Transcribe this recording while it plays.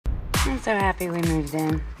I'm so happy we moved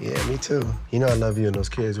in. Yeah, me too. You know I love you and those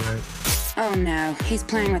kids, right? Oh no, he's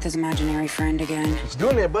playing with his imaginary friend again. What's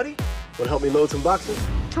doing there, buddy? Want to help me load some boxes?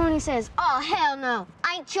 Tony says, oh, hell no.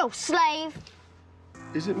 I ain't your slave.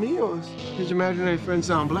 Is it me or does his imaginary friend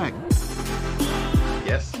sound black?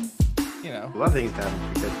 Yes. You know. A lot of things happen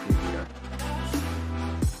because of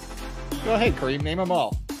PBR. Go ahead, Kareem. Name them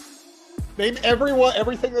all. Name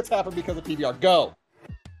everything that's happened because of PBR. Go.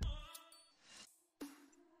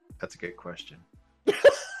 That's a good question.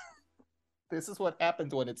 This is what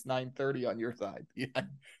happens when it's 9:30 on your side. Yeah.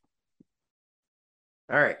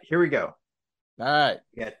 All right, here we go. All right.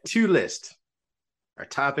 We got two lists. Our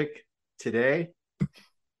topic today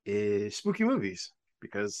is spooky movies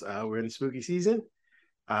because we're in the spooky season.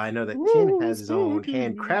 I know that Ken has his own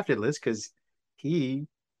handcrafted list because he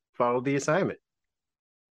followed the assignment.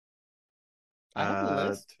 I have a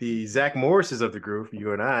list. The Zach Morrises of the group,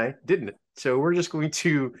 you and I, didn't. So we're just going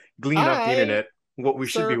to glean off the internet what we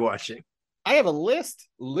should be watching. I have a list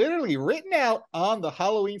literally written out on the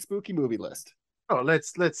Halloween spooky movie list. Oh,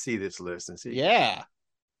 let's see this list and see. Yeah.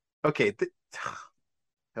 Okay.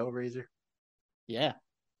 Hellraiser. Yeah.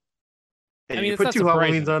 And I mean, you it's put not two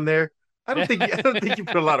surprising. Halloweens on there. I don't think you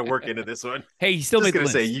put a lot of work into this one. Hey, he still Just made the gonna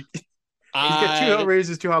list. say he's got two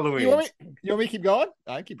Hellraisers, two Halloweens. You want me to keep going?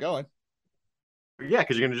 I keep going. Yeah,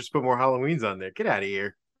 because you're gonna just put more Halloweens on there. Get out of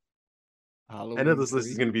here. Halloween I know this list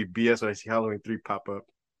 3. is gonna be BS when I see Halloween 3 pop up.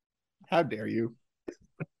 How dare you?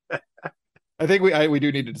 I think we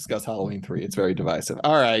do need to discuss Halloween 3. It's very divisive.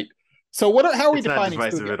 All right. So how are we It's not defining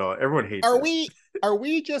divisive spooky? at all. Everyone hates Are this.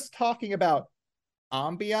 we just talking about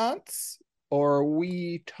ambiance, or are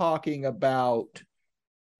we talking about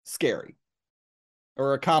scary?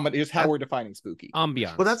 Or a comedy, just how we're defining spooky.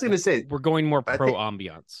 Ambiance. Well, that's gonna say We're going more I pro think-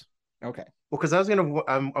 ambiance. Okay. Well, because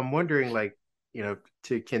I'm wondering, like, you know,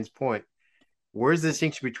 to Ken's point, where's the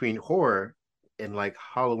distinction between horror and like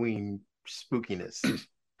Halloween spookiness?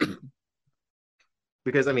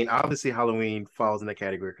 Because I mean, obviously Halloween falls in that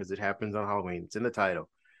category because it happens on Halloween. It's in the title.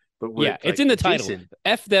 But Yeah, it's in the title. Jason,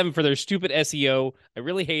 F them for their stupid SEO. I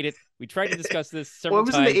really hate it. We tried to discuss this several well, it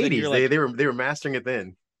was times. in the and you're 80s. like, They were mastering it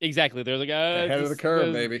then. exactly. They're like, Ahead of the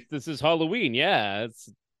curve, baby. This is Halloween. Yeah.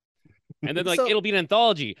 And then like So- it'll be an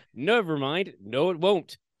anthology. Never mind. No, it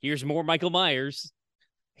won't. Here's more Michael Myers.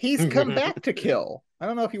 He's come back to kill. I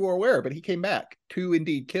don't know if you were aware, but he came back to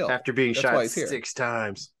indeed kill. After being That's why shot he's here. 6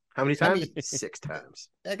 times. How many I times? mean- 6 times.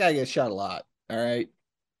 That guy gets shot a lot. All right.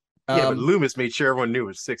 Yeah, but Loomis made sure everyone knew it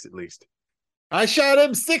was 6 at least. I shot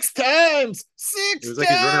him 6 times. 6 It was like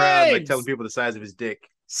he's running around like times! telling people the size of his dick.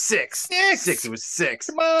 6. 6. It was 6.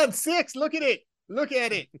 Come on, 6. Look at it. Look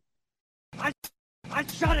at it. I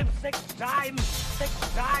shot him 6 times. 6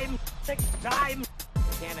 times. 6 times.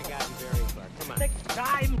 Can't have gotten very far. Come on. 6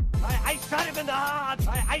 times. I shot him in the heart.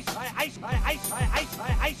 I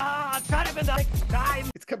shot him in the 6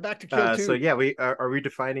 times. It's come back to kill too. So yeah, we are we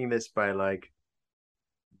defining this by like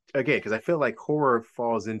again because I feel like horror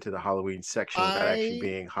falls into the Halloween section without actually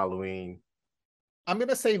being Halloween. I'm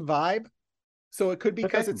gonna say vibe. So it could be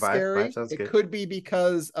because Okay, it's vibe scary. sounds It good. could be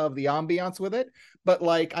because of the ambiance with it. But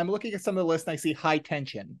like I'm looking at some of the list and I see High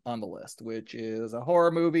Tension on the list, which is a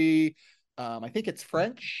horror movie. I think it's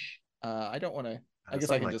French. I don't want to. I guess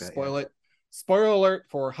I Something can like just that, spoil yeah. it. Spoiler alert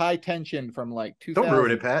for High Tension from like 2000. Don't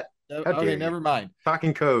ruin it, Pat. How dare Okay, you. never mind.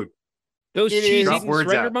 Talking code. Those It cheese is- Drop eating words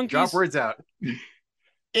surrender out. monkeys. Drop words out.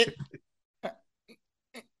 It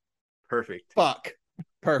Perfect. fuck.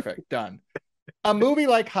 Perfect. Done. A movie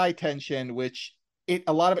like High Tension, which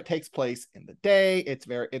a lot of it takes place in the day.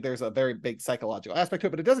 There's a very big psychological aspect to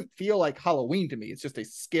it, but it doesn't feel like Halloween to me. It's just a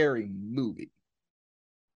scary movie.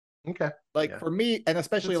 Okay. Like Yeah. for me, and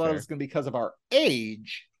especially That's a lot of fair. it's going to be because of our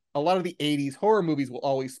age. A lot of the 80s horror movies will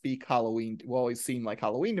always speak Halloween, will always seem like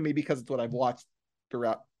Halloween to me because it's what I've watched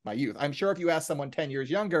throughout my youth. I'm sure if you ask someone 10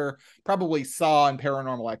 years younger, probably Saw and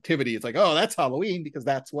Paranormal Activity, it's like, oh, that's Halloween because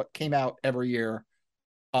that's what came out every year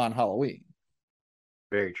on Halloween.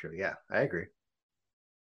 Very true. Yeah, I agree.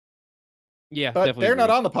 Yeah, But definitely. they're not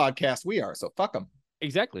agree. on the podcast. We are, so fuck them.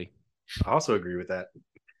 Exactly. I also agree with that.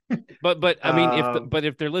 But I mean, Um,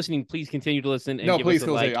 if they're listening, please continue to listen and No, give please us a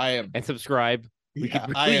go like say I am. and subscribe. We Yeah,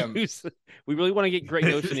 could I really am. we really want to get Great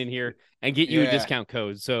Notion in here and get you a Yeah. discount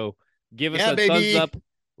code. So give us Yeah, a baby. thumbs up,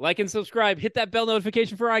 like and subscribe. Hit that bell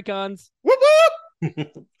notification for icons. Whoop,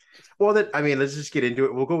 whoop! Well, then I mean, let's just get into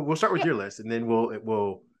it. We'll start with your list, and then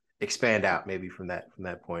we'll expand out maybe from that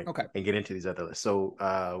point. Okay. And get into these other lists.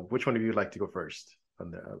 So, which one of you would like to go first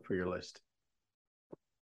on for your list?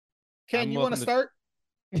 Ken, I'm you want to welcome to- start?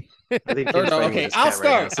 I think Or Ken's no, fighting with okay, his I'll cat right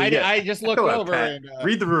now. start. So, yeah. I just looked Go on, over Pat. and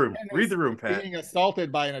Read the room. Ken Read is the room, Pat. being assaulted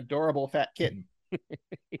by an adorable fat kitten.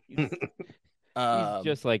 He's Um,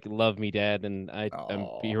 just like, love me, Dad, and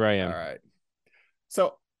here I am. All right.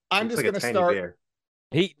 So I'm Looks just like a going to tiny start.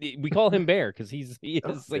 bear. We call him Bear because he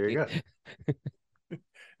Oh, is there like you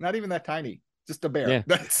Not even that tiny, just a bear. Yeah.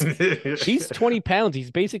 That's go. he's 20 pounds.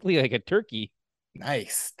 He's basically like a turkey.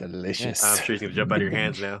 nice, delicious. I'm sure he's gonna jump out of your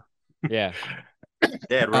hands now. Yeah.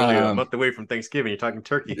 Dad, we're only a Um, month away from Thanksgiving. You're talking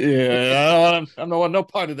turkey. Yeah, I don't want no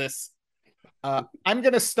part of this. I'm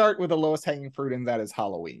going to start with the lowest hanging fruit, and that is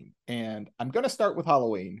Halloween. And I'm going to start with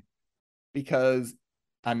Halloween because,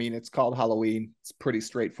 I mean, it's called Halloween. It's pretty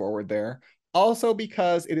straightforward there. Also,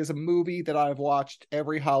 because it is a movie that I've watched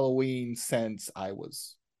every Halloween since I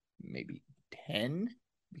was maybe 10,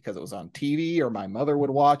 because it was on TV or my mother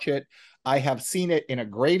would watch it. I have seen it in a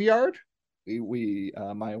graveyard.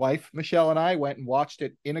 My wife Michelle and I went and watched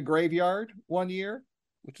it in a graveyard one year,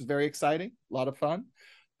 which was very exciting, a lot of fun.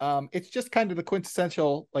 It's just kind of the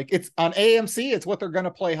quintessential, like, it's on AMC. It's what they're going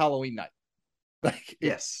to play Halloween night. Like,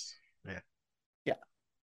 Yes.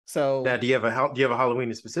 so Now, do you have a Halloween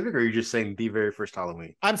in specific, or are you just saying the very first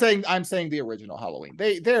Halloween? I'm saying the original Halloween.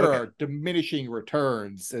 There are diminishing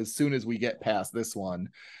returns as soon as we get past this one,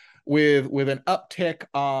 with an uptick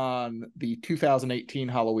on the 2018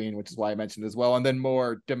 Halloween, which is why I mentioned as well, and then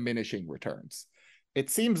more diminishing returns. It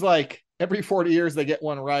seems like every 40 years they get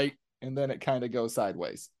one right, and then it kind of goes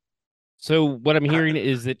sideways. So what I'm hearing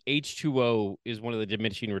is that H2O is one of the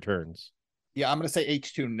diminishing returns. Yeah, I'm going to say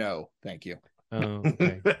H2 no. Thank you. Oh,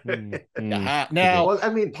 okay. Now, Well, I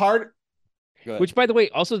mean, Good. Which, by the way,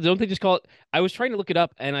 also don't they just call it? I was trying to look it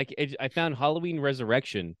up, and I found Halloween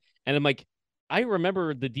Resurrection, and I'm like, I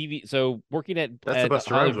remember the DVD. So working at that's the Busta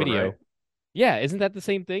Hollywood Rhymes one, Video, right? yeah, isn't that the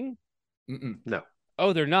same thing? Mm-mm. No.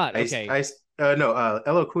 Oh, they're not. Okay, No.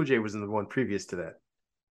 LL Cool J was in the one previous to that.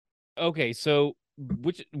 okay. So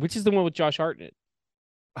which is the one with Josh Hart in it?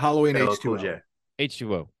 Halloween LL H2O. Cool J.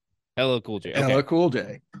 H2O, LL Cool J. Okay. LL Cool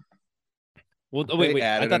J. Well, They wait. I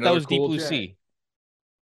added thought that another was Deep Cool Blue J. Sea.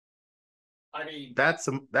 I mean, That's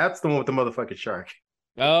the one with the motherfucking shark.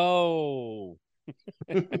 Oh,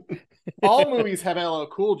 all movies have LL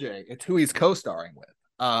Cool J. It's who he's co-starring with.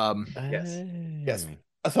 Yes. Yes.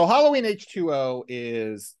 So Halloween H2O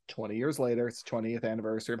is 20 years later. It's the 20th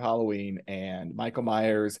anniversary of Halloween, and Michael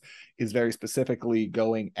Myers is very specifically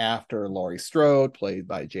going after Laurie Strode, played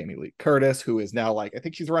by Jamie Lee Curtis, who is now, like, I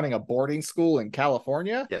think she's running a boarding school in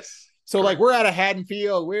California. Yes. So, Correct. like, we're at a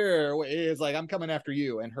Haddonfield. It's like, I'm coming after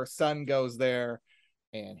you. And her son goes there,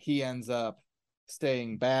 and he ends up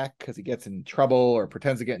staying back because he gets in trouble or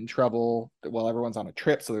pretends to get in trouble while everyone's on a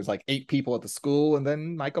trip. So there's like 8 people at the school, and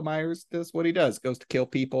then Michael Myers does what he does, goes to kill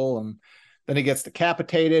people, and then he gets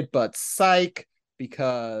decapitated. But psych,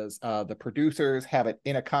 because the producers have it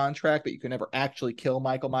in a contract that you can never actually kill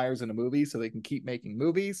Michael Myers in a movie, so they can keep making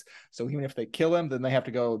movies. So even if they kill him, then they have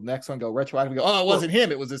to go next one, go retroactive, go, oh, it wasn't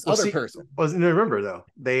him, it was this other person. Remember though,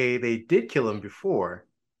 they did kill him before,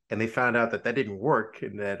 and they found out that didn't work,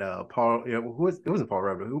 and that Paul, it wasn't Paul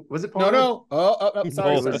Rudd. Who was it? Paul? No. Oh,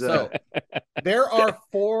 sorry. It was, So there are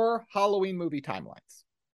 4 Halloween movie timelines.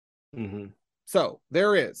 Mm-hmm. So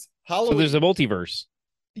there is Halloween. so there's a multiverse,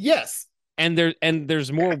 Yes. and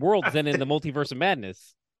there's more worlds than in the Multiverse of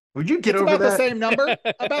Madness. Would you get It's over about that? the same number.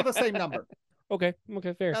 About the same number. Okay,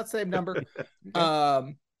 fair. About the same number.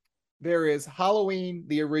 There is Halloween,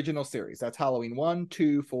 the original series. That's Halloween 1,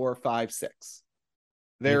 2, 4, 5, 6.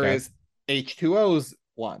 There Okay. is H2O's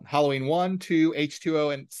one. Halloween 1, 2,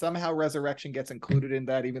 H2O, and somehow Resurrection gets included in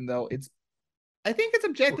that, even though I think it's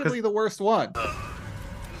objectively the worst one.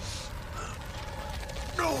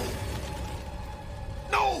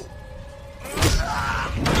 No!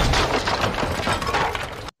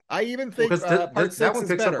 I even think Because part 6 that one is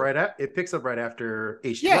picks better. up it picks up right after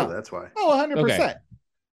H2O. Yeah. That's why. Oh, 100%. Okay.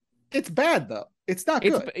 It's bad, though. It's not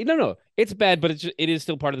It's good. no, it's bad, but it is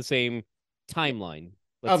still part of the same timeline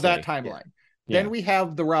Of that say. timeline. Yeah. Then we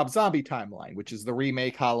have the Rob Zombie timeline, which is the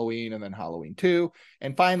remake Halloween and then Halloween 2.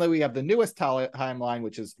 And finally, we have the newest timeline,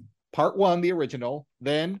 which is part 1, the original,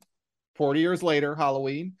 then 40 years later,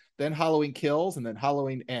 Halloween, then Halloween Kills, and then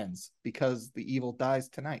Halloween Ends, because the evil dies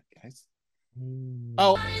tonight, guys.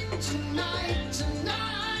 Oh,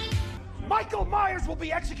 Michael Myers will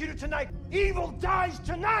be executed tonight. Evil dies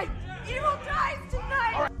tonight. Evil dies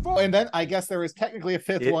tonight. and then I guess there is technically a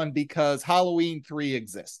 5th one because Halloween 3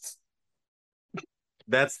 exists.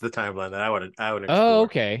 That's the timeline that I would explore. Oh,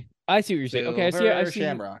 okay. I see what you're saying. Okay, I see. Silver I see.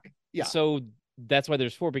 Shamrock. Yeah. So that's why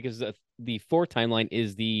there's 4, because the 4 timeline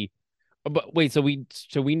is the. But wait, so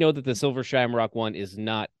we know that the Silver Shamrock one does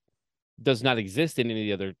not exist in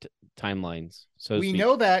any of the other timelines. So We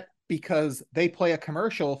know that because they play a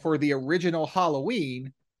commercial for the original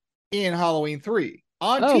Halloween in Halloween 3.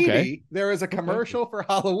 On Oh, TV, okay. there is a commercial for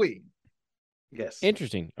Halloween. Yes.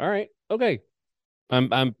 Interesting. All right. Okay.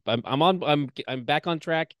 I'm back on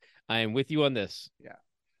track. I am with you on this.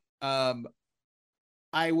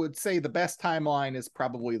 I would say the best timeline is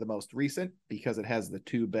probably the most recent because it has the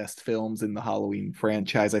two best films in the Halloween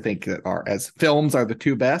franchise. I think that are as films are the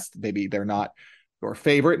two best. Maybe they're not your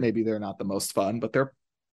favorite. Maybe they're not the most fun, but they're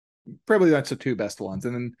probably that's the two best ones.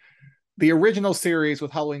 And then the original series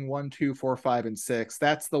with Halloween 1, 2, 4, 5, and 6,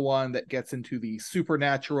 that's the one that gets into the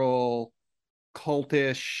supernatural,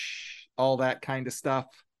 cultish, all that kind of stuff.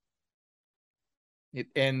 It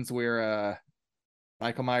ends where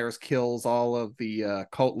Michael Myers kills all of the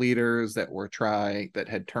cult leaders that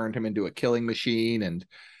had turned him into a killing machine, and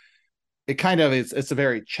it kind of is. It's a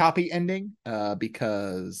very choppy ending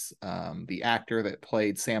because the actor that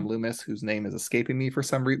played Sam Loomis, whose name is escaping me for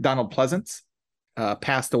some reason, Donald Pleasance,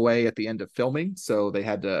 passed away at the end of filming, so they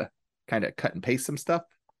had to kind of cut and paste some stuff,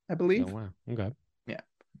 I believe. Oh, wow. Okay. Yeah,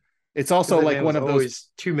 it's also That like man one was of always those.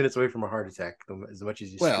 2 minutes away from a heart attack, as much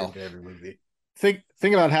as you screamed in every movie. Think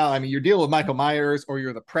about how, I mean, you're dealing with Michael Myers, or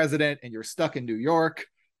you're the president and you're stuck in New York.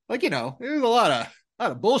 Like, there's a lot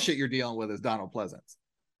of bullshit you're dealing with as Donald Pleasance.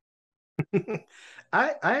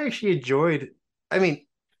 I actually enjoyed, I mean,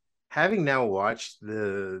 having now watched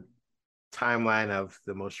the timeline of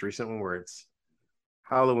the most recent one where it's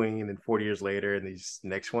Halloween and 40 years later and these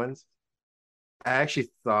next ones, I actually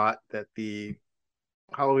thought that the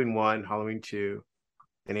Halloween 1, Halloween 2,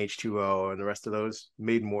 and H2O and the rest of those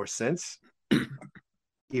made more sense,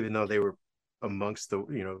 even though they were amongst the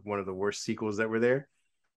one of the worst sequels that were there.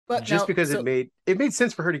 But just because it made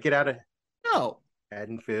sense for her to get out of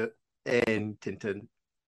Haddonfield and to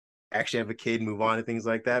actually have a kid, move on, and things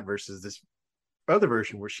like that, versus this other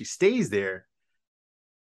version where she stays there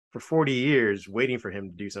for 40 years waiting for him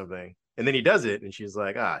to do something, and then he does it and she's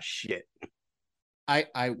like, ah, shit.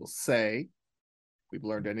 I will say, we've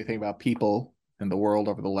learned anything about people in the world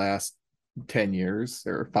over the last 10 years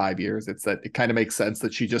or 5 years, it's that it kind of makes sense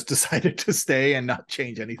that she just decided to stay and not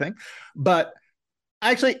change anything. But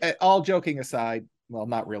actually, all joking aside, well,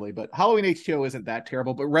 not really, but Halloween H2O isn't that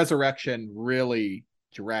terrible, but Resurrection really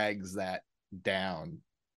drags that down.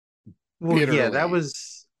 Well, bitterly. Yeah, that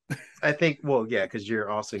was, I think, well, yeah, because you're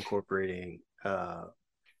also incorporating,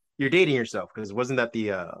 you're dating yourself, because wasn't that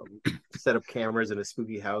the set up cameras in a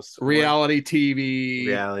spooky house? Reality TV.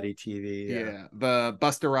 Yeah. The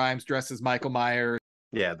Busta Rhymes dressed as Michael Myers.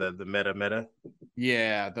 Yeah, the meta.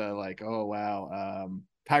 Yeah, the like, oh, wow.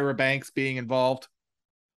 Tyra Banks being involved.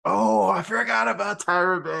 Oh, I forgot about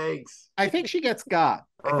Tyra Banks. I think she gets got.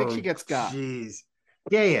 Jeez.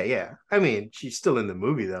 Yeah. I mean, she's still in the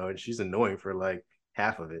movie, though, and she's annoying for like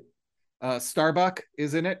half of it. Starbuck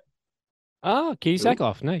is in it. Oh, Katie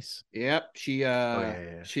Sackhoff. Nice. Yep. She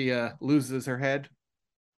she loses her head.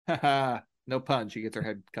 No pun. She gets her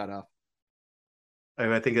head cut off.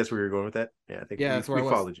 I think that's where you're going with that. Yeah, I think that's where we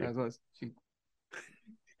followed you.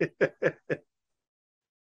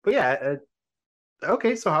 But yeah,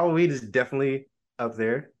 okay, so Halloween is definitely up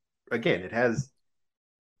there. Again, it has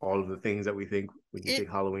all of the things that we think when you think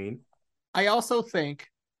Halloween. I also think,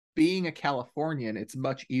 being a Californian, it's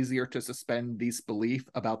much easier to suspend disbelief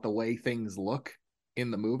about the way things look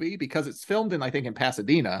in the movie because it's filmed in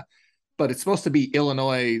Pasadena, but it's supposed to be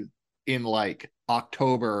Illinois in like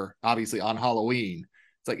October, obviously on Halloween.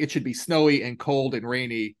 It's like it should be snowy and cold and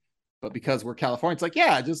rainy, but because we're California, it's like,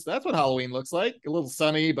 yeah, just that's what Halloween looks like. A little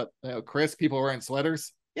sunny, but crisp, people wearing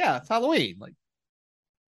sweaters. Yeah, it's Halloween. Like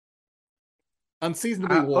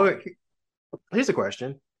unseasonably warm. Okay. Here's a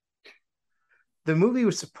question. The movie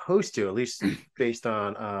was supposed to, at least based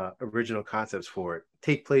on original concepts for it,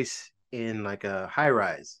 take place in like a high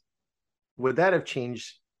rise. Would that have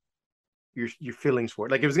changed your feelings for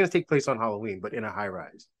it? Like, it was going to take place on Halloween, but in a high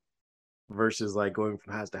rise, versus like going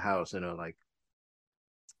from house to house,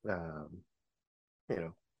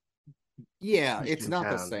 Yeah, it's not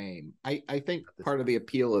the same. I think part of the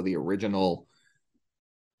appeal of the original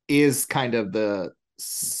is kind of the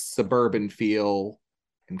suburban feel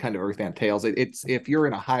and kind of Earthbound Tales. It's if you're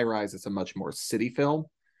in a high rise, it's a much more city film,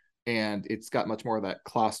 and it's got much more of that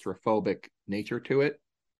claustrophobic nature to it.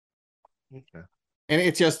 Okay. And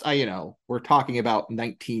it's just, we're talking about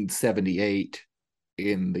 1978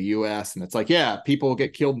 in the US, and it's like, yeah, people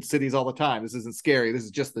get killed in cities all the time. This isn't scary. This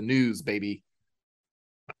is just the news, baby.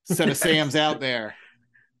 Son of Sam's out there.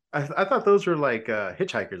 I thought those were like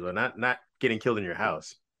hitchhikers, though, not getting killed in your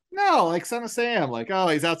house. No, like Son of Sam, like, oh,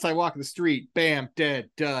 he's outside walking the street, bam, dead,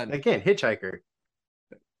 done. Again, hitchhiker.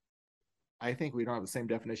 I think we don't have the same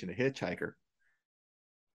definition of hitchhiker.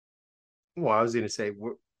 Well, I was going to say,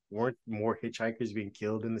 weren't more hitchhikers being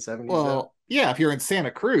killed in the 70s? Well, yeah, if you're in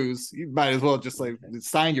Santa Cruz, you might as well just like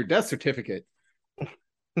sign your death certificate.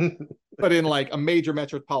 But in like a major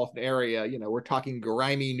metropolitan area, you know, we're talking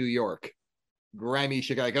grimy New York, grimy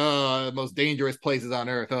Chicago, like, oh, the most dangerous places on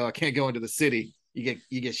earth. Oh, I can't go into the city. You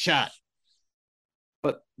get shot.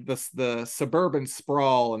 But the suburban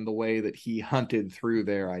sprawl and the way that he hunted through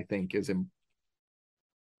there, I think,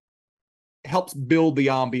 helps build the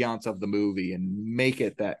ambiance of the movie and make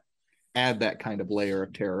it add that kind of layer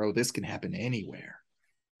of terror. Oh, this can happen anywhere.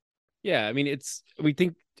 Yeah, I mean, we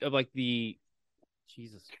think of like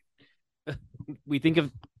Jesus. We think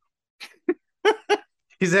of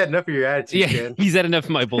He's had enough of your attitude, yeah, Ken. he's had enough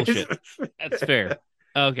of my bullshit. That's fair.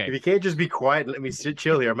 Okay. If you can't just be quiet and let me sit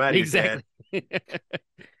chill here, I'm out of Exactly. With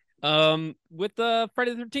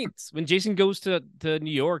Friday the 13th, when Jason goes to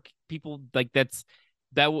New York, people like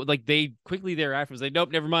they quickly thereafter was like,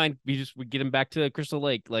 nope, never mind. We get him back to Crystal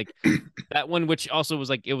Lake. Like that one, which also was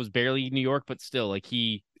like, it was barely New York, but still like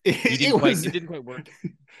it didn't quite work.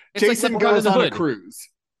 It's Jason like goes on a cruise.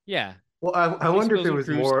 Yeah. Well, I wonder if it was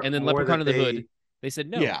more, and then more Leprechaun in the that Hood. They said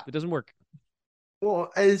no, Yeah. it doesn't work.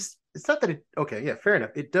 Well, it's not that it. Okay, yeah, fair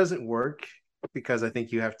enough. It doesn't work because I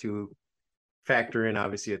think you have to factor in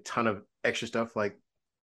obviously a ton of extra stuff like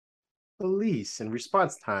police and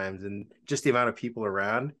response times and just the amount of people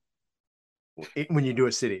around. When you do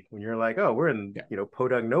a city, when you're like, oh, we're in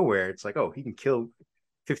Podunk nowhere, it's like, oh, he can kill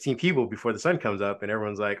 15 people before the sun comes up, and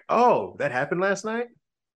everyone's like, oh, that happened last night.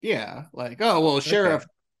 Yeah, like, oh well, Sheriff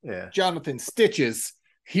Yeah. Jonathan Stitches,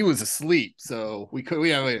 he was asleep, so we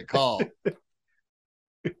haven't made a call.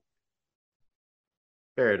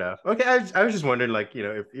 Fair enough. Okay, I was just wondering, like,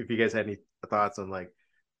 if you guys had any thoughts on like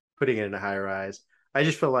putting it in a high rise. I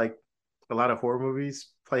just feel like a lot of horror movies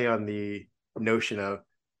play on the notion of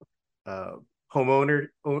home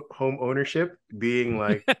ownership being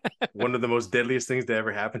like one of the most deadliest things to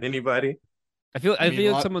ever happen to anybody. I feel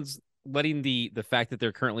like someone's letting the fact that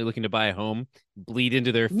they're currently looking to buy a home bleed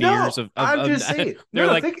into their fears of I'm just saying. They're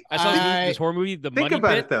No, like, I saw this horror movie, The think Money about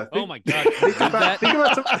Pit. it, though. Oh my god! Think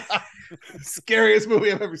about some. Scariest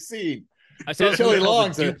movie I've ever seen. I saw this Shelley movie called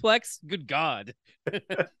Long's The there. Duplex. Good god!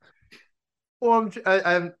 Well,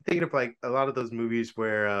 I'm thinking of like a lot of those movies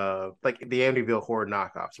where like the Amityville horror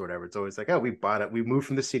knockoffs or whatever. It's always like, oh, we bought it. We moved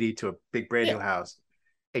from the city to a big brand new house,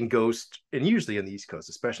 and usually on the East Coast,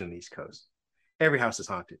 especially on the East Coast, every house is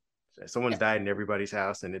haunted. Someone's died in everybody's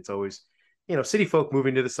house, and it's always, city folk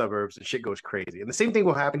moving to the suburbs and shit goes crazy. And the same thing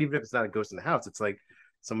will happen even if it's not a ghost in the house. It's like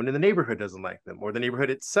someone in the neighborhood doesn't like them, or the neighborhood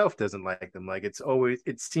itself doesn't like them. Like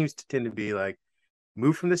it seems to tend to be like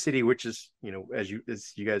move from the city, which is, as you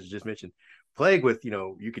guys just mentioned, plagued with,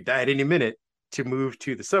 you could die at any minute, to move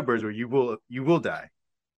to the suburbs where you will die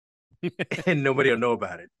and nobody will know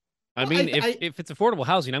about it. I mean, if it's affordable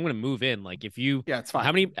housing, I'm going to move in. Like, if you, Yeah, it's fine.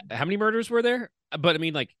 How many murders were there? But I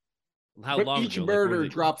mean, like, how But long each ago? murder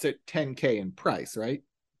drops at 10K in price, right?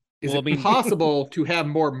 Is Well, it I mean- possible to have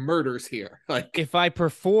more murders here? Like If I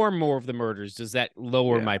perform more of the murders, does that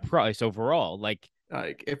lower Yeah. my price overall? Like,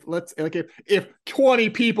 if 20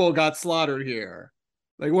 people got slaughtered here,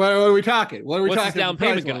 like what are we talking? What are we what's talking? this down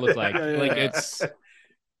payment going to look like? Yeah, Like, yeah. it's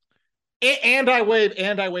And I waive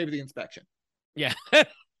the inspection. yeah.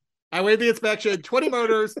 I waive the inspection. 20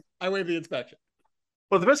 murders. I waive the inspection.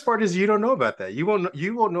 Well, the best part is you don't know about that. You won't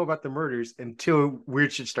know about the murders until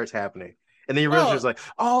weird shit starts happening, and then you realize it's like,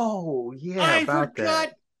 oh yeah, I about forgot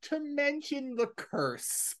that. to mention the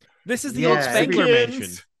curse. This is the Yeah, old Spengler Chickens.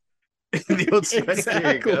 mansion. The old Spike,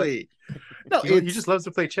 there you go. Exactly. No, He just loves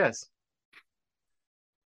to play chess.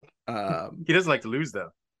 He doesn't like to lose though.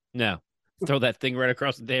 No, throw that thing right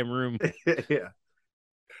across the damn room. Yeah.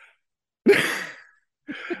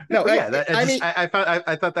 no, But yeah,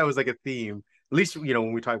 I thought that was like a theme. At least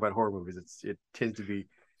when we talk about horror movies, it tends to be.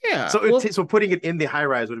 yeah. So putting it in the high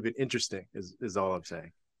rise would have been interesting. Is all I'm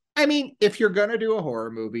saying. I mean, if you're going to do a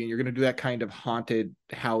horror movie and you're going to do that kind of haunted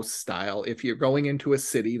house style, if you're going into a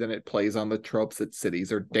city, then it plays on the tropes that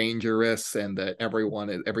cities are dangerous and that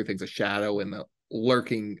everything's a shadow and the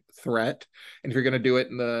lurking threat. And if you're going to do it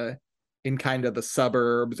in kind of the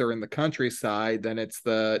suburbs or in the countryside, then it's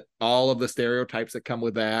all of the stereotypes that come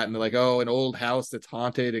with that. And they're like, oh, an old house that's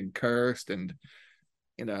haunted and cursed and,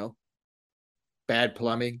 bad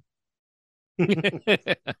plumbing.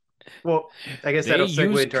 Well, I guess They that'll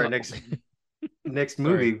segue use into our next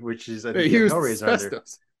movie, which is I They think use Hellraiser, under,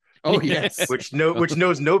 asbestos. Oh, yes. which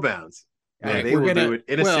knows no bounds. Right, And they we're will gonna- do it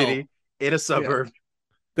in a well, city, in a suburb,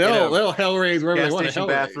 They'll Hellraise wherever gas they want to station Hellraise.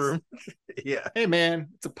 bathroom. Yeah. Hey man,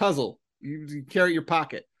 it's a puzzle. You carry it in your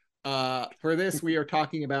pocket. For this, we are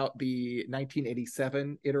talking about the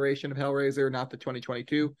 1987 iteration of Hellraiser, not the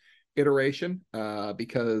 2022 iteration,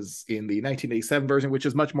 because in the 1987 version, which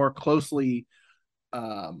is much more closely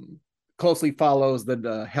follows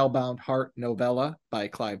the Hellbound Heart novella by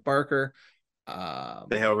Clive Barker. The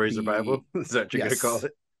Hellraiser Bible? Is that what you're going to call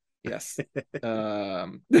it? Yes.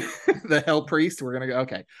 The Hell Priest. We're going to go.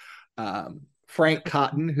 Okay. Frank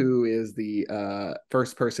Cotton, who is the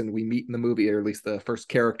first person we meet in the movie, or at least the first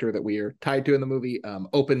character that we are tied to in the movie,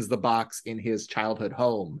 opens the box in his childhood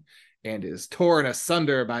home and is torn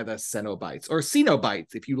asunder by the Cenobites, or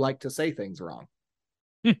Cenobites, if you like to say things wrong.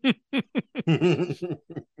 Hear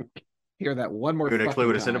that one more. You want to clue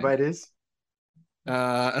what a Cenobite is?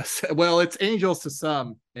 Well, it's angels to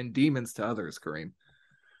some and demons to others, Kareem.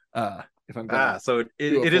 If I'm gonna so it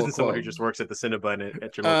isn't someone who just works at the Cinnabon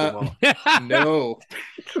at your local mall. No.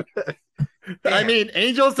 I mean,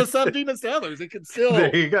 angels to some, demons to others. It could still.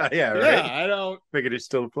 There you go. Yeah, right. Yeah, I don't. Figured it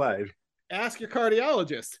still applied. Ask your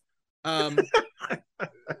cardiologist.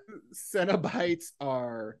 Cenobites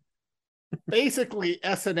are basically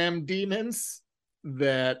S&M demons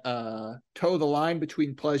that toe the line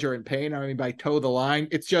between pleasure and pain. I mean, by toe the line,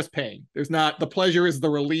 it's just pain. There's not, the pleasure is the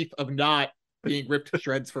relief of not being ripped to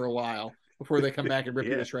shreds for a while before they come back and rip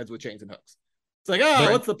you to shreds with chains and hooks. It's like,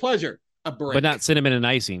 what's the pleasure? A break. But not cinnamon and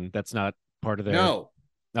icing. That's not part of their. No.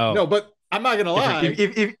 Oh. No, but I'm not gonna lie.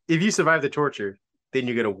 If you survive the torture, then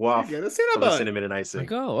you get a waft you get a of Cinnabon. cinnamon and icing.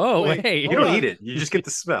 Like, oh, Wait, hey. You don't eat it. You just get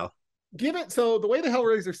the smell. So the way the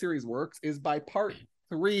Hellraiser series works is by part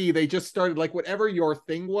 3, they just started, like, whatever your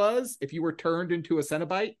thing was, if you were turned into a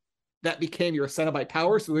Cenobite, that became your Cenobite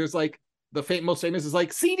power. So there's like the most famous is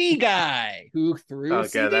like CD guy who threw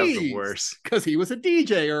CDs. God, that was the worst. Because he was a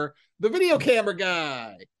DJ, or the video camera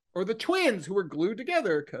guy, or the twins who were glued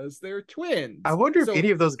together because they're twins. I wonder if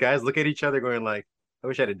any of those guys look at each other going like, I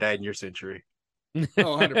wish I'd have died in your century.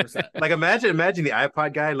 Oh, 100%. Like imagine the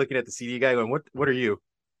iPod guy looking at the CD guy going, what are you?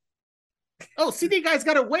 Oh, CD guy's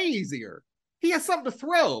got it way easier. He has something to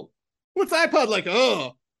throw. What's iPod like?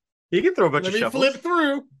 Oh, he can throw a bunch let of me shuffles. flip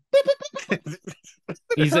through.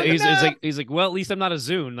 He's like, well, at least I'm not a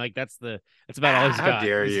Zune. Like that's about all he's got. How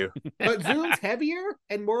dare you? But Zune's heavier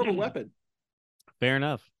and more of a weapon. Fair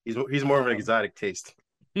enough. He's more of an exotic taste.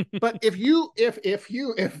 But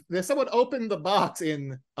if there's someone opened the box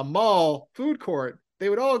in a mall food court, they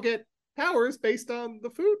would all get powers based on the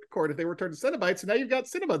food court if they were turned to Cenobites. So now you've got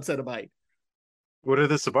Cinnabon Cenobite. What are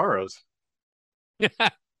the Sabaros?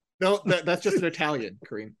 No, that's just an Italian,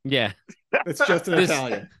 Kareem. Yeah. It's just an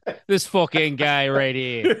Italian. This fucking guy right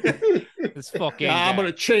here. This fucking guy. I'm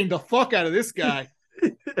gonna chain the fuck out of this guy.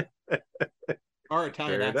 Our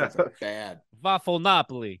Italian Fair accents enough. are bad. Waffle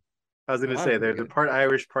Napoli. I was going to say they're part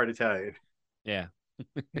Irish, part Italian. Yeah.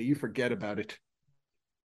 Hey, you forget about it.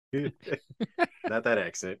 Not that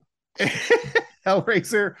accent.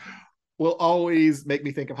 Hellraiser will always make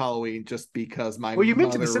me think of Halloween just because my Well, you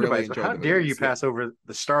mentioned the mother really Cenobites, but enjoyed how the dare you movies. pass over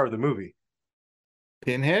the star of the movie?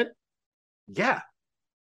 Pinhead? Yeah.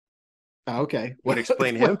 Oh, okay. Want to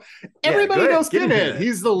explain him? Everybody go ahead, knows get into Pinhead. that.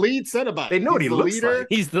 He's the lead Cenobite. They know what he the looks leader. like.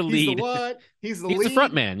 He's the He's lead. the what? He's the He's lead. the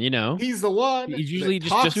front man, you know. He's the one. He's usually that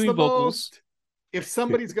just talks doing the vocals. most. If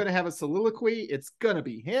somebody's going to have a soliloquy, it's going to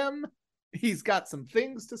be him. He's got some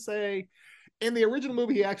things to say. In the original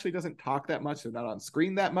movie, he actually doesn't talk that much. They're not on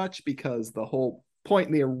screen that much because the whole point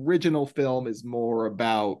in the original film is more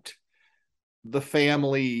about the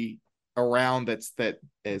family around that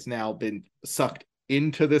has now been sucked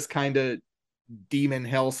into this kind of demon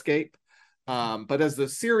hellscape. But as the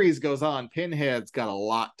series goes on, Pinhead's got a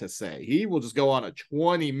lot to say. He will just go on a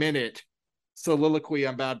 20-minute soliloquy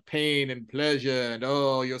about pain and pleasure and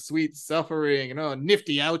your sweet suffering and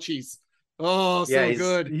nifty ouchies. Oh, so he's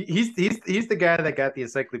good. He's the guy that got the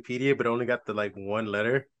encyclopedia but only got the like one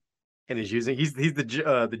letter, and is using. He's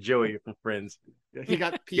the Joey from Friends. He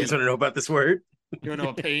got You guys want to know about this word? You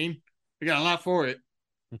know, pain. We got a lot for it.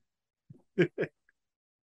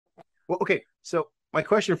 Well, okay. So my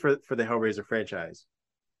question for the Hellraiser franchise,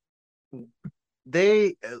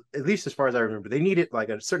 they, at least as far as I remember, they needed like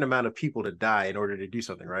a certain amount of people to die in order to do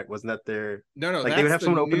something, right? Wasn't that their? No, Like, that's they would have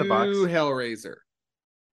someone open the box? new Hellraiser.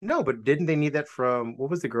 No, but didn't they need that from what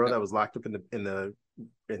was the girl that was locked up in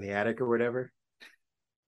the attic or whatever?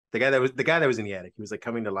 The guy that was in the attic. He was like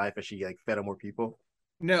coming to life as she like fed on more people.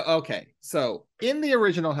 No, okay. So in the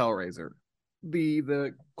original Hellraiser,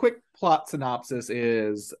 the quick plot synopsis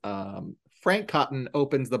is Frank Cotton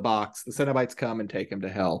opens the box. The Cenobites come and take him to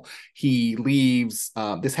hell. He leaves.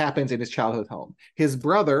 This happens in his childhood home. His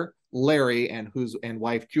brother Larry and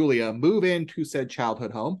wife Julia move into said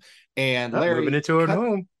childhood home, and Larry moving into her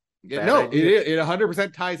home. Yeah, Bad no, idea. it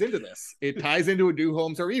 100% ties into this. It ties into A New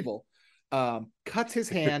Homes Are Evil. Cuts his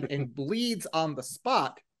hand and bleeds on the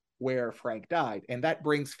spot where Frank died, and that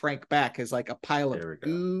brings Frank back as like a pile There we of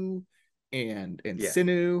go. goo and Yeah.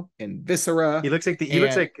 sinew and viscera. He looks like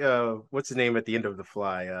what's his name at the end of The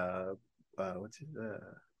Fly? What's his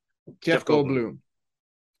Jeff Jeff Goldblum. Goldblum,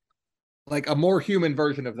 like a more human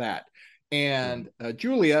version of that. And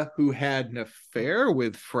Julia, who had an affair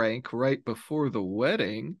with Frank right before the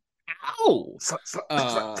wedding. Ow!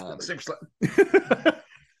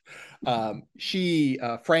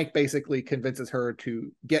 Frank basically convinces her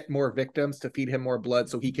to get more victims to feed him more blood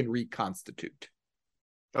so he can reconstitute.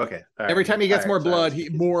 Okay. Every time he gets more blood, sorry.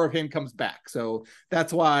 more of him comes back. So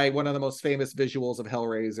that's why one of the most famous visuals of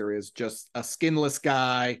Hellraiser is just a skinless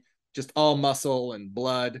guy, just all muscle and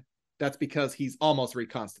blood. That's because he's almost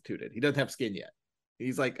reconstituted. He doesn't have skin yet.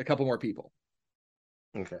 He's like a couple more people.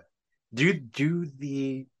 Okay. Do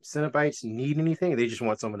the Cenobites need anything? They just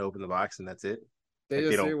want someone to open the box and that's it?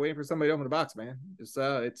 They're waiting for somebody to open the box, man. It's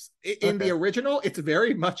in the original, it's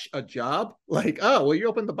very much a job. Like, oh, well, you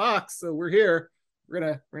opened the box, so we're here. We're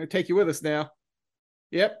gonna take you with us now.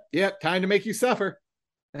 Yep. Time to make you suffer.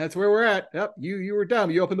 That's where we're at. Yep, you were dumb.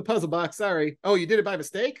 You opened the puzzle box. Sorry. Oh, you did it by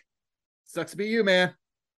mistake? Sucks to be you, man.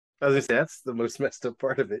 I was gonna say that's the most messed up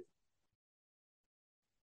part of it.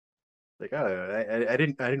 Like, oh, I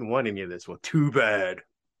didn't want any of this. Well, too bad.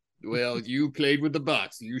 Well, you played with the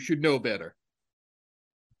box. You should know better.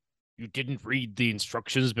 You didn't read the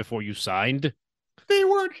instructions before you signed? They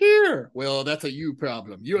weren't here. Well, that's a you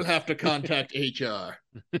problem. You'll have to contact HR.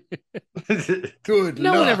 Good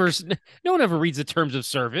No luck. one ever reads the terms of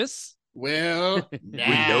service. Well, We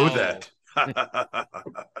know that.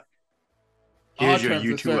 Here's your terms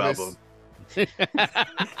of YouTube service. album.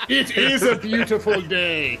 It is a beautiful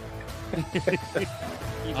day.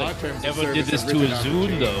 Our terms of Never did service this are to a written on Zune,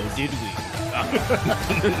 chains. though, did we?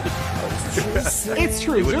 It's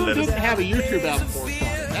true. wouldn't Zoom let us- didn't have a YouTube album for it.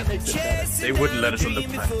 That makes it better. They wouldn't let us on the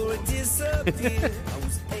platform.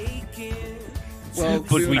 Well,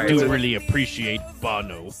 But we Zoom- do really appreciate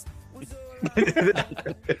Bono.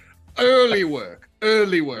 early work,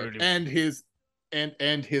 Early- and his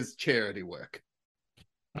charity work.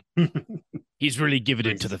 He's really giving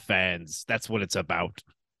it to the fans. That's what it's about.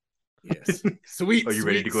 Yes, sweet. Are you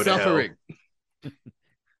ready sweet to go to hell? suffering.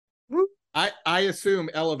 I assume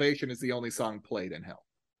Elevation is the only song played in hell.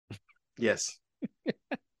 Yes.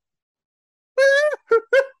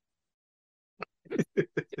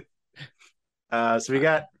 So we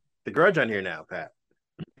got The Grudge on here now, Pat.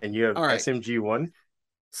 And you have All right. SMG1.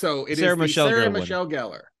 So it is Sarah the Michelle Sarah Gellar one. Michelle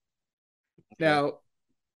Gellar. Now,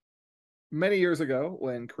 many years ago,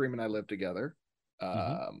 when Kareem and I lived together,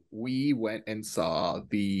 we went and saw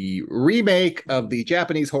the remake of the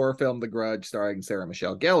Japanese horror film The Grudge, starring Sarah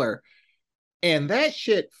Michelle Gellar, and that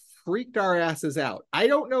shit freaked our asses out. I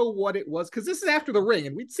don't know what it was, because this is after The Ring,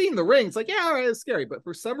 and we'd seen The Ring. It's like, yeah, all right, it's scary, but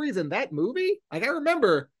for some reason, that movie, like I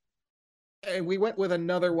remember, and we went with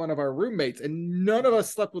another one of our roommates, and none of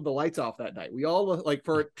us slept with the lights off that night. We all, like,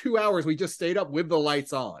 for 2 hours, we just stayed up with the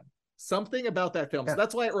lights on. Something about that film. So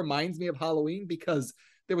that's why it reminds me of Halloween, because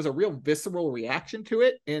there was a real visceral reaction to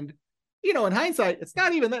it. And, you know, in hindsight, it's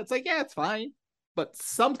not even that. It's like, yeah, it's fine. But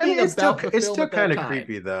something It's about still, the it's film still at that kind of time.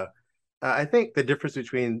 creepy, though. I think the difference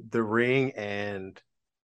between The Ring and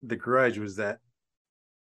The Grudge was that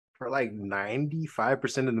for like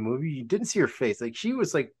 95% of the movie, you didn't see her face. Like, she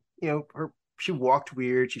was like, you know, she walked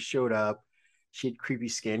weird. She showed up. She had creepy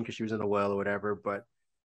skin because she was in a well or whatever. But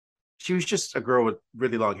she was just a girl with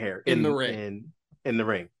really long hair In The Ring. In The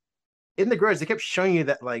Ring. In The Grudge, they kept showing you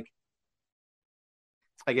that, like,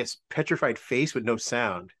 I guess, petrified face with no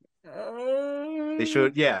sound. They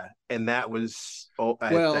showed, yeah, and that was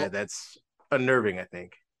that's unnerving, I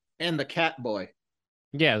think. And the cat boy,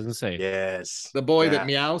 Yeah, I was gonna say. Yes, the boy yeah. that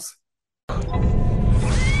meows.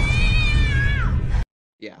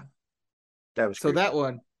 Yeah. That was So creepy. that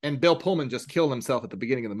one, and Bill Pullman just killed himself at the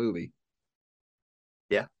beginning of the movie.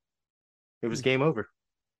 It was game over.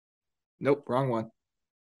 Nope, wrong one.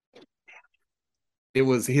 It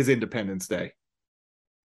was his Independence Day.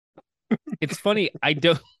 It's funny. I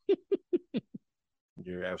don't.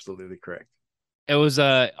 You're absolutely correct. It was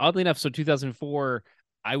oddly enough. So 2004,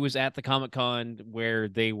 I was at the Comic-Con where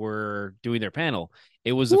they were doing their panel.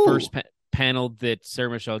 It was the Ooh. first panel that Sarah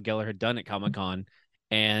Michelle Gellar had done at Comic-Con,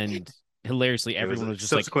 and hilariously, everyone was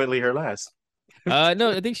just like, subsequently her last. no,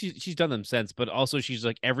 I think she's done them since, but also she's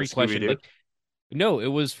like every For question, Scooby-Doo? like, no, it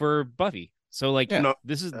was for Buffy. So like, Yeah. No.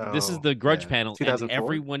 this is Oh, the Grudge yeah. panel, and 2004?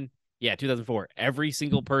 everyone, 2004, every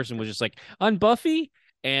single person was just like on Buffy,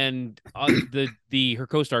 and on her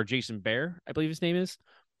co-star Jason Bear, I believe his name is,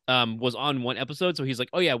 was on one episode, so he's like,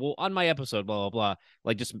 oh yeah, well, on my episode, blah blah blah,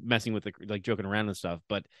 like just messing with the, like joking around and stuff.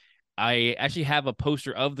 But I actually have a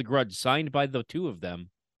poster of The Grudge signed by the two of them,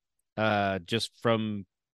 just from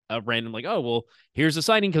a random, like, oh well, here's the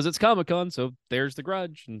signing because it's Comic-Con, so there's The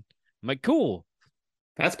Grudge, and I'm like, cool.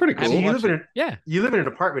 That's pretty I cool. mean, Yeah, you live in an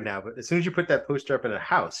apartment now, but as soon as you put that poster up in a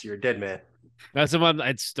house, you're a dead man. that's why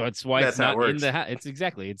That's it's how it not in works. the house. It's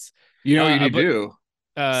exactly, it's You know what you need but- to do?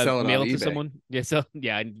 Sell it mail on it to eBay. someone. Yeah, so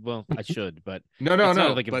yeah, well, I should, but No, it's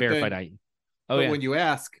not like a but verified then- item. Oh but yeah, when you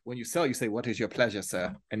ask, when you sell, you say, "What is your pleasure,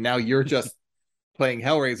 sir?" And now you're just playing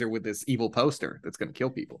Hellraiser with this evil poster that's going to kill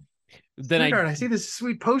people. then Sweetheart, I see this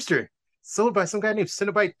sweet poster sold by some guy named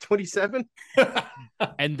Cinnabite 27.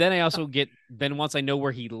 and then I also get, then once I know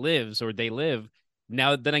where he lives or they live,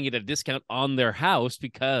 now then I get a discount on their house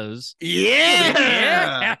because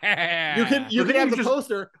Yeah. You can But then have you the just-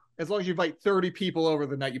 poster as long as you invite 30 people over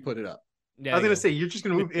the night you put it up. Yeah, I was yeah. gonna say you're just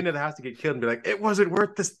gonna move into the house to get killed and be like, it wasn't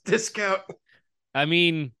worth this discount. I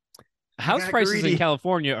mean, house got prices in greedy.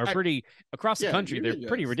 California are pretty across the Yeah, country. you They're can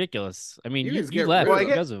pretty just- ridiculous. I mean, you you, just you get left rid of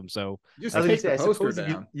because of them. So Just I was gonna take say, I the poster suppose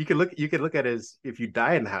down. you could look at it as if you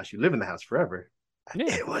die in the house, you live in the house forever.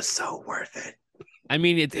 yeah, It was so worth it. I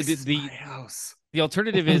mean, This is the my house. the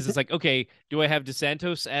alternative is it's like, okay, do I have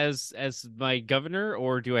DeSantos as my governor,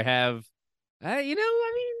 or do I have, I mean,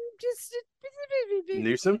 just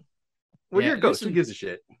Newsom? Well, Yeah, you're a ghost. Who Newsom- gives a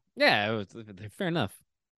shit? yeah, fair enough.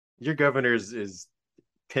 Your governor is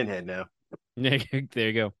Pinhead now. Yeah, there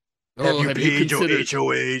you go. Have you considered-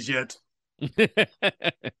 HOAs yet?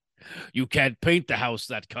 You can't paint the house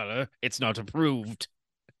that color. It's not approved.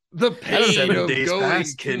 The pain 7 of days going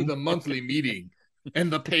past, to kid. the monthly meeting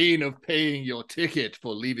and the pain of paying your ticket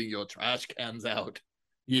for leaving your trash cans out.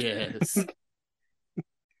 Yes.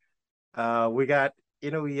 We got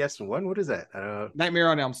NOES 1. What is that? Nightmare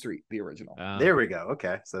on Elm Street, the original. There we go.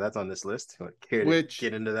 Okay, so that's on this list. Care to Which,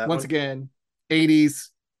 get into that Once one? again, 80s,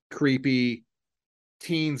 creepy,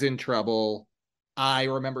 teens in trouble. I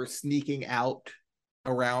remember sneaking out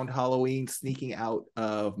around Halloween, sneaking out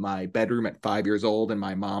of my bedroom at 5 years old, and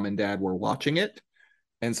my mom and dad were watching it.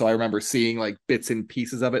 And so I remember seeing like bits and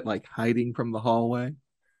pieces of it, like hiding from the hallway,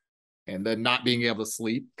 and then not being able to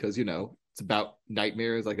sleep because it's about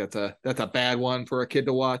nightmares. Like that's a bad one for a kid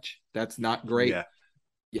to watch. That's not great.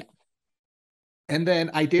 Yeah. And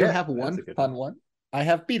then I did Yeah, have that's one a good fun one. I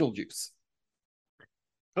have Beetlejuice.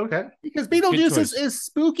 Okay. Because Good Beetlejuice choice. is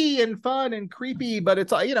spooky and fun and creepy, but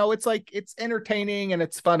it's it's like it's entertaining and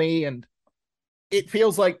it's funny, and it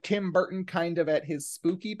feels like Tim Burton kind of at his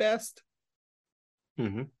spooky best.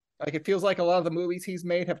 Mm-hmm. Like it feels like a lot of the movies he's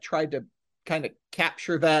made have tried to kind of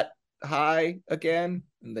capture that high again,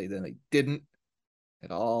 and they didn't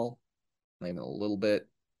at all. Maybe a little bit,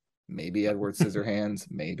 maybe Edward Scissorhands,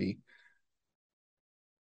 maybe,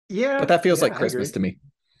 Yeah. but that feels yeah, like I Christmas agree. to me.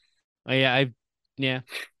 Oh, yeah.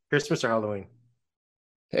 Christmas or Halloween.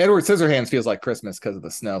 Edward Scissorhands feels like Christmas because of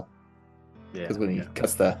the snow. Yeah. Because when he yeah.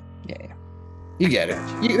 cuts the you get it.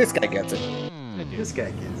 This guy gets it. This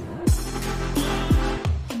guy gets it.